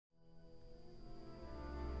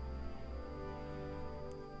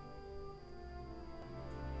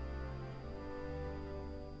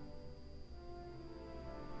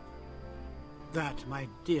That, my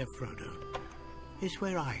dear Frodo, is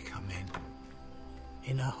where I come in.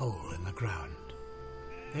 In a hole in the ground,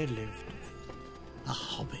 there lived a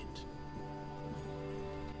hobbit.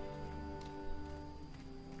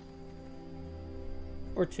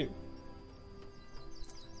 Or two.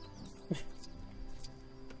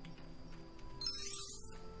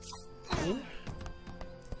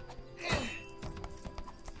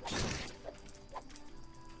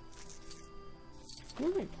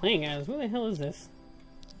 What am I playing as? What the hell is this?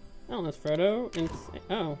 Oh, that's Frodo and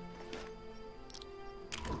oh.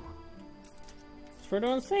 It's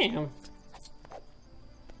Frodo and Sam.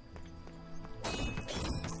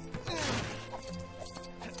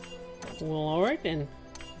 Well, alright then.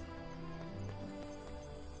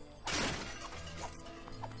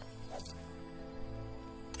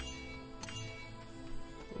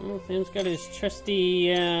 Well, Sam's got his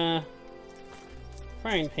trusty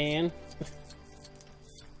frying pan.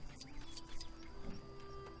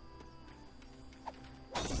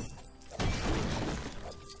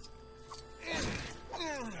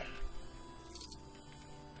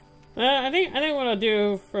 I think what I'll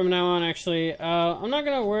do from now on, actually, I'm not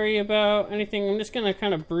gonna worry about anything. I'm just gonna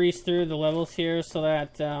kind of breeze through the levels here so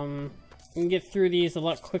that I can get through these a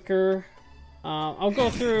lot quicker. I'll go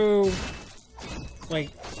through, like,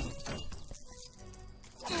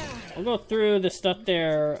 I'll go through the stuff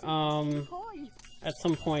there at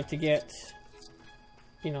some point to get,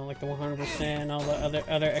 you know, like the 100%, all the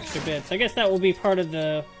other extra bits. I guess that will be part of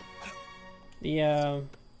the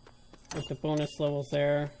like the bonus levels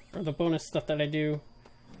there, or the bonus stuff that I do.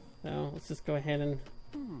 So let's just go ahead and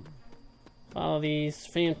follow these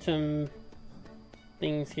phantom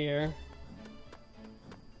things here.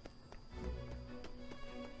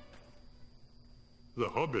 The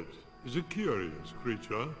Hobbit is a curious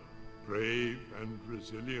creature, brave and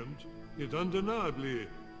resilient, yet undeniably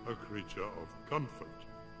a creature of comfort.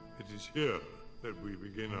 It is here that we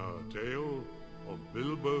begin our tale of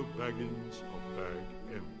Bilbo Baggins of Bag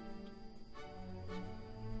End.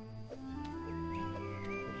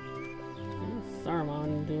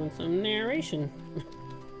 Saruman doing some narration.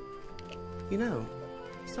 You know,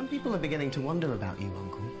 some people are beginning to wonder about you,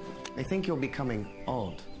 Uncle. They think you're becoming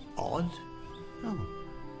odd. Odd? Oh.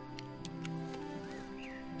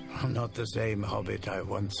 I'm not the same hobbit I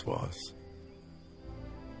once was.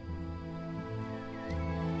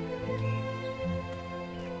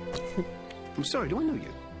 I'm sorry, do I know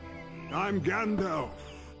you? I'm Gandalf.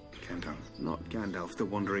 Gandalf, not Gandalf, the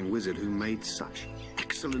wandering wizard who made such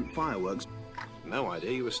excellent fireworks. No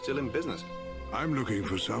idea you were still in business. I'm looking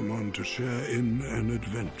for someone to share in an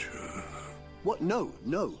adventure. What? No,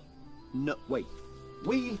 no. No, wait.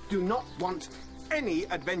 We do not want any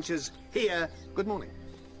adventures here. Good morning.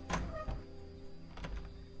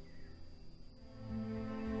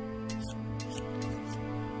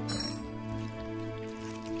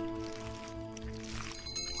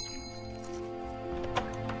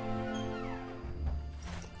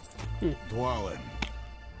 Dwalin.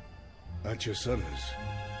 At your service.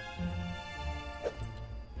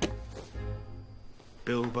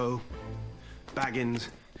 Bilbo, Baggins,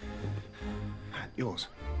 yours.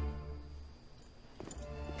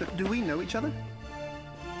 But do we know each other?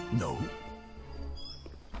 No.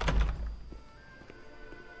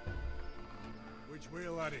 Which way,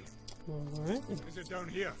 laddie? Alright. Is it down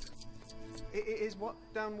here? Is what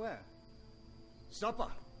down where? Supper.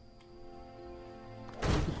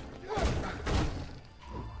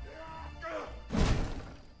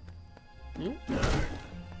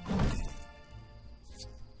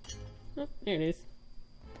 Oh, there it is.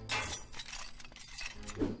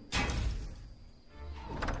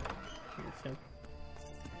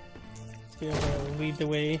 So, lead the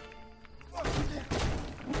way.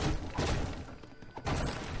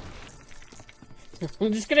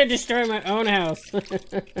 I'm just gonna destroy my own house.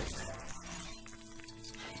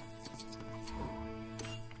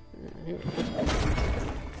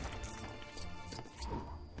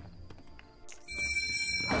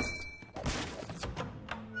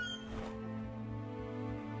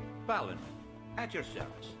 Balin, at your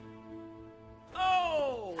service.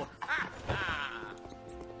 Oh! Ha, ha.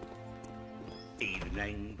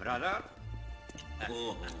 Evening, brother.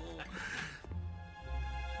 Oh.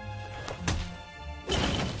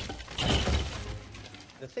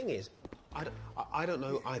 The thing is, I don't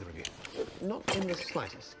know either of you. Not in the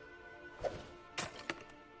slightest.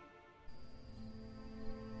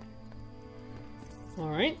 All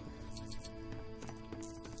right.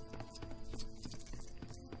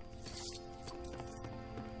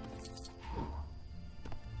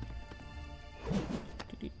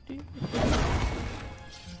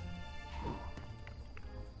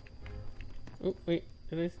 Oh, wait.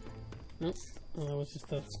 Did I? Nope. Oh, that was just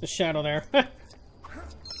the shadow there.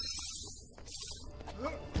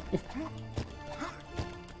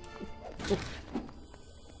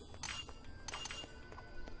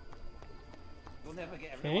 You'll never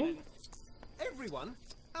get Okay. Everyone?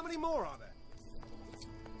 How many more are there?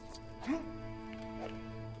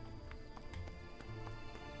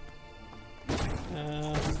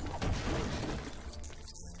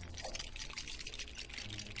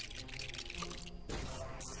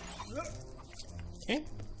 Okay.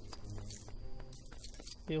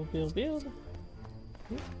 Build.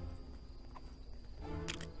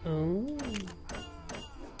 Oh.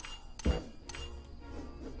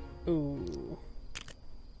 Ooh.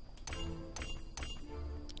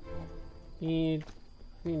 Need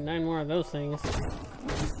 9 more of those things.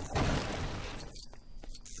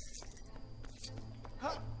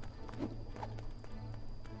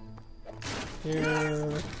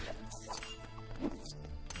 Here.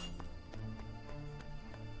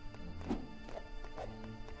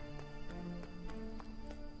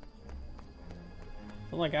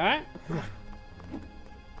 Like that?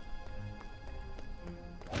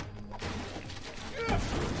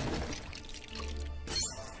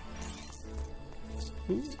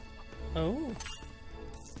 Ooh. Oh.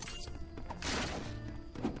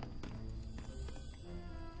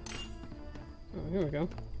 Oh, here we go.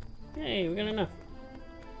 Hey, we got enough.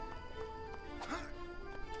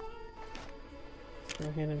 Let's go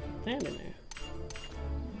ahead and put that in there.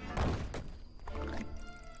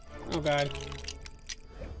 Oh god.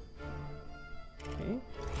 Okay.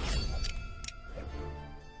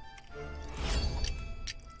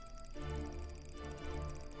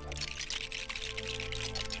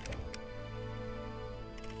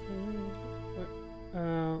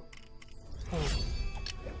 Oh.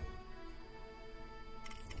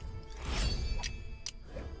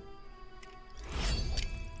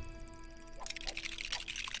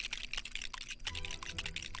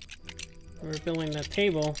 We're building that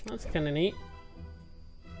table. That's kind of neat.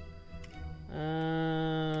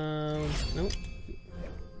 Nope.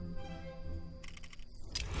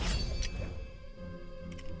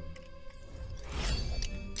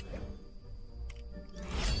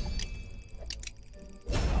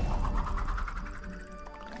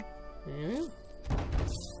 Yeah.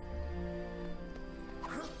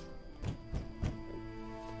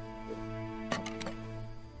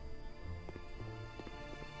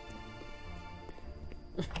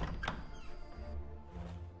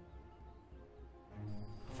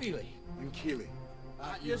 Feely and Keely,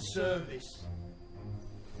 at your service.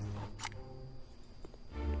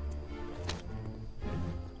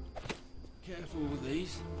 Careful with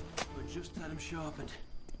these. We just had them sharpened.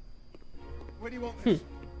 Where do you want this?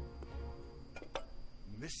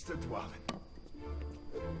 Mr. Dwellin.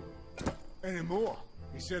 Any more?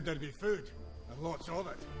 He said there'd be food, and lots of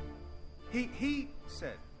it. He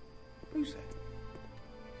said. Who said?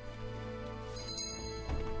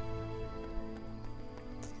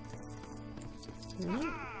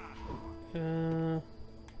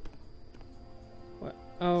 What?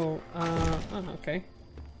 Oh, okay.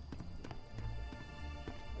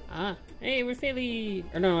 Ah, hey, we're Philly!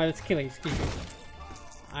 Or no, that's Killy, excuse me.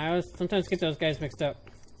 I always sometimes get those guys mixed up.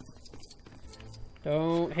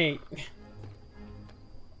 Don't hate.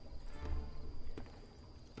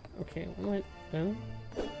 Okay, what? No?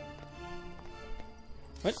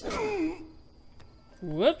 What?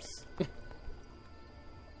 Whoops!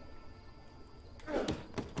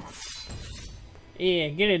 Yeah,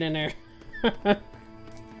 get it in there.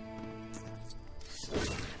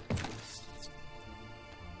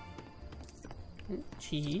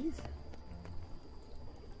 Cheese?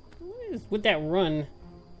 What is with that run?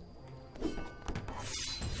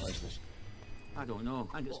 I don't know.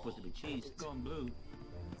 I'm just supposed to be cheese. It's gone blue.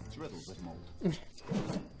 It's riddled with mold.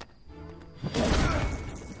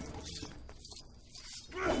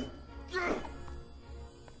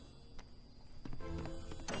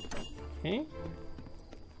 Okay.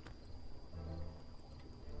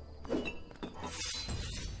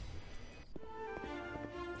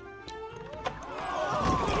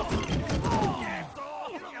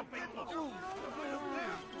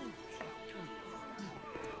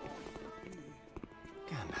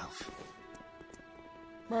 Gandalf.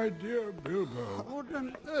 My dear Bilbo, what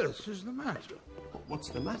on earth is the matter? What's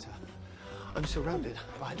the matter? I'm surrounded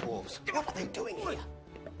by dwarves. What are they doing here?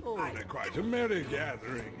 Oh, they're quite a merry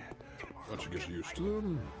gathering. Once you get used to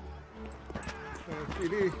them.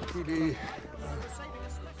 Kitty.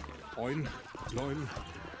 Oin, loin,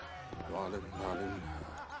 darling.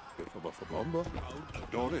 Biffa buffa bomba.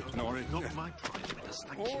 Dory, Nori. Not my prize, but a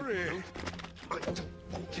thank you. Ori. I don't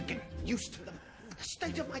want to get used to them. The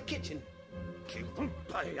state of my kitchen.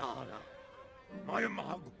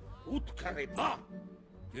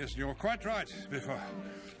 Yes, you're quite right, Biffa.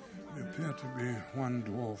 We appear to be one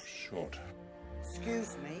dwarf short.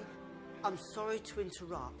 Excuse me, I'm sorry to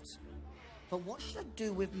interrupt, but what should I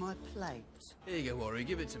do with my plate? Here you go, Warrior.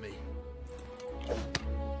 Give it to me.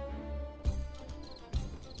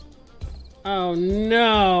 Oh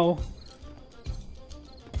no!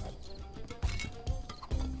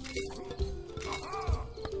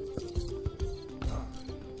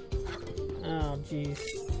 Oh jeez.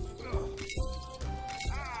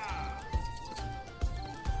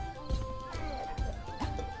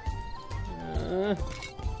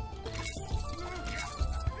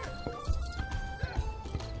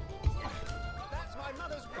 That's my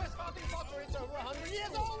mother's Westfarting pottery. It's over 100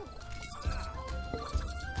 years old.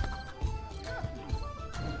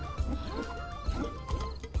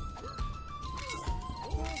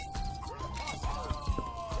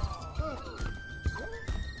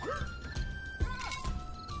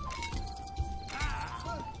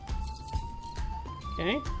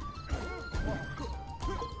 Okay.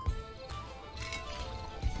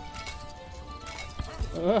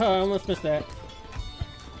 Oh, I almost missed that.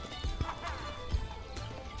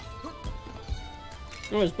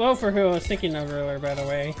 It was Beaufort who I was thinking of earlier, by the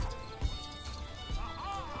way.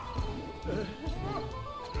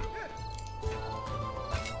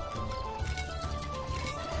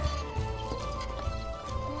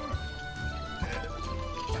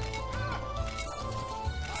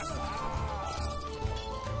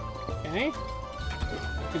 Okay.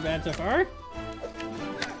 Too bad so far.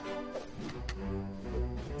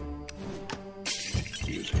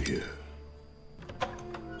 He is here.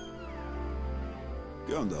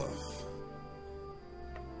 Gandalf.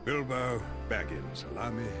 Bilbo Baggins, allow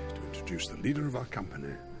me to introduce the leader of our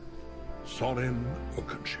company, Sorin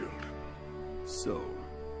Oakenshield. So,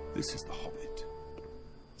 this is the Hobbit.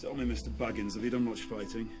 Tell me, Mr. Baggins, have you done much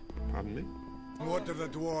fighting? Pardon me? What do the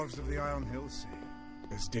dwarves of the Iron Hills say?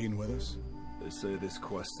 Is Dane with us? They say this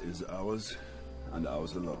quest is ours, and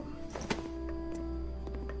ours alone.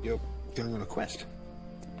 You're going on a quest?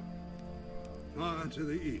 Far to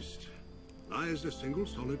the east lies a single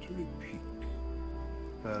solitary peak.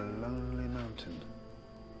 A lonely mountain.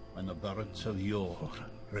 When the birds of yore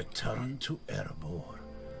return to Erebor,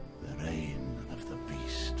 the reign of the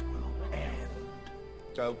beast will end.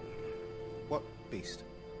 So, what beast?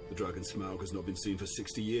 The dragon Smaug has not been seen for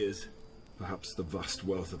 60 years. Perhaps the vast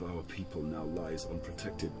wealth of our people now lies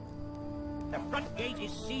unprotected. The front gate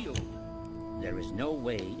is sealed. There is no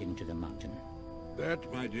way into the mountain.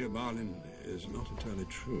 That, my dear Balin, is not entirely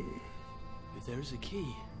true. If there is a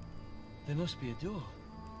key, there must be a door.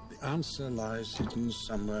 The answer lies hidden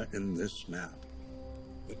somewhere in this map.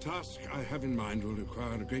 The task I have in mind will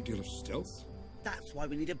require a great deal of stealth. That's why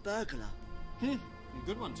we need a burglar. A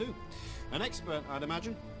good one, too. An expert, I'd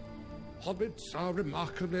imagine. Hobbits are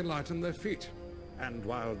remarkably light on their feet. And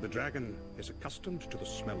while the dragon is accustomed to the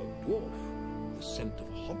smell of dwarf, the scent of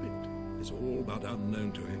a hobbit is all but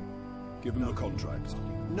unknown to him. Give him a contract.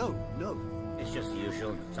 No. It's just the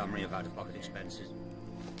usual summary of out-of-pocket expenses.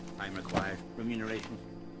 Time required, remuneration,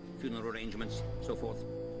 funeral arrangements, so forth.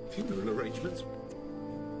 Funeral arrangements?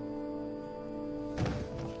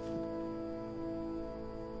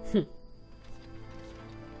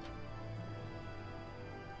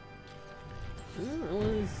 That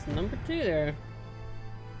was number 2 there.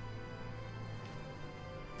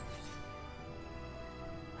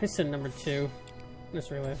 I said number 2. I just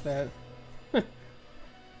realized that.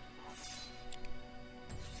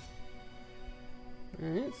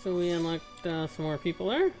 Alright, so we unlocked some more people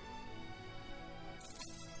there.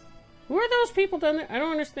 Who are those people down there? I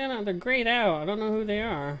don't understand. They're grayed out. I don't know who they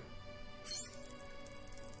are.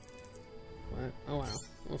 What? Oh wow.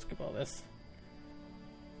 We'll skip all this.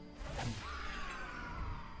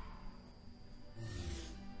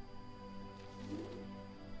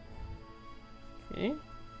 Okay.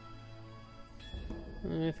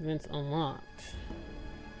 Events unlocked.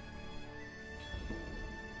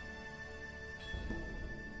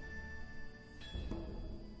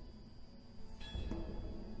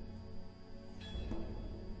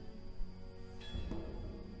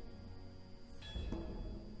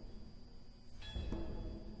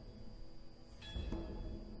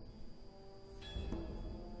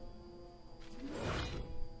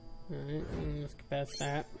 Alright, let's get past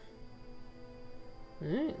that.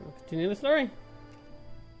 Alright, we'll continue the story.